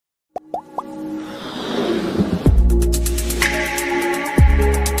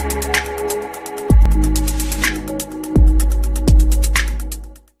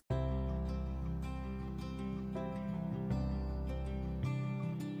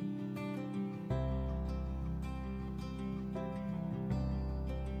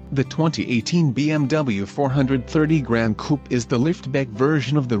The 2018 BMW 430 Gran Coupe is the liftback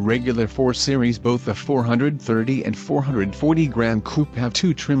version of the regular 4 Series. Both the 430 and 440 Gran Coupe have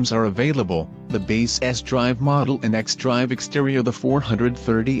 2 trims are available, the base sDrive model and xDrive exterior. The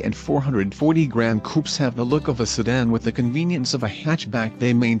 430 and 440 Gran Coupes have the look of a sedan with the convenience of a hatchback.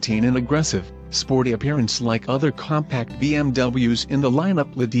 They maintain an aggressive, sporty appearance like other compact BMWs in the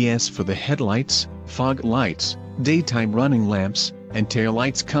lineup. LEDs for the headlights, fog lights, daytime running lamps, and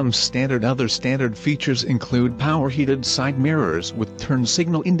taillights comes standard. Other standard features include power heated side mirrors with turn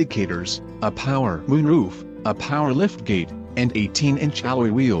signal indicators, a power moonroof, a power liftgate, and 18-inch alloy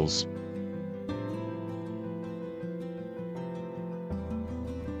wheels.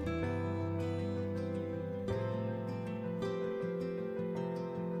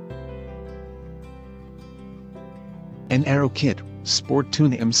 An aero kit, sport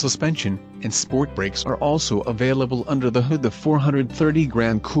tune-in suspension, and sport brakes are also available under the hood. The 430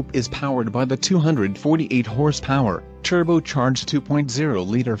 Gran Coupe is powered by the 248 horsepower, turbocharged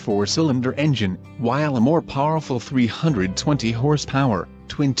 2.0-liter 4-cylinder engine, while a more powerful 320 horsepower,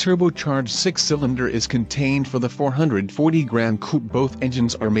 twin-turbocharged 6-cylinder is contained for the 440 Gran Coupe. Both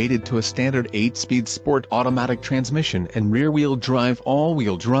engines are mated to a standard 8-speed sport automatic transmission and rear-wheel drive.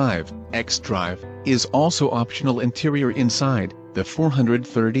 All-wheel drive, xDrive, is also optional. Interior inside, the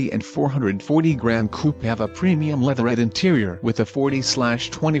 430 and 440 Gran Coupe have a premium leatherette interior with a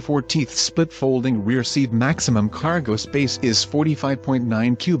 40/24 teeth split folding rear seat. Maximum cargo space is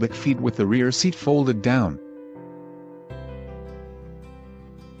 45.9 cubic feet with the rear seat folded down.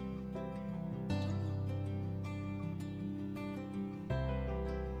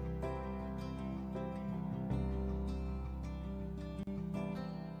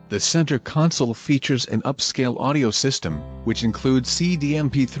 The center console features an upscale audio system, which includes CD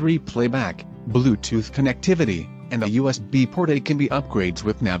MP3 playback, Bluetooth connectivity, and a USB port. It can be upgrades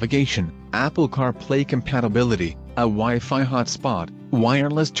with navigation, Apple CarPlay compatibility, a Wi-Fi hotspot,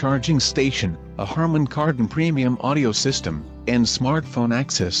 wireless charging station, a Harman Kardon premium audio system, and smartphone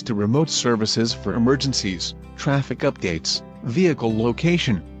access to remote services for emergencies, traffic updates, vehicle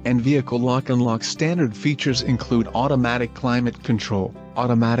location, and vehicle lock. Unlock standard features include automatic climate control,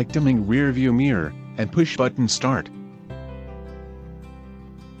 automatic dimming rear-view mirror, and push-button start.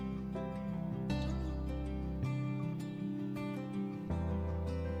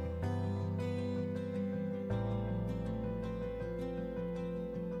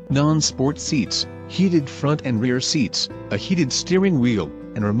 Non-sport seats, heated front and rear seats, a heated steering wheel,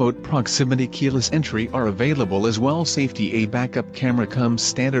 and remote proximity keyless entry are available as well. Safety: a backup camera comes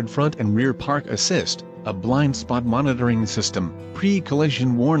standard. Front and rear park assist, a blind spot monitoring system,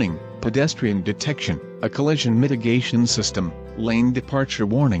 pre-collision warning, pedestrian detection, a collision mitigation system, lane departure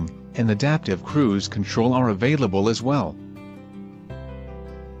warning, and adaptive cruise control are available as well.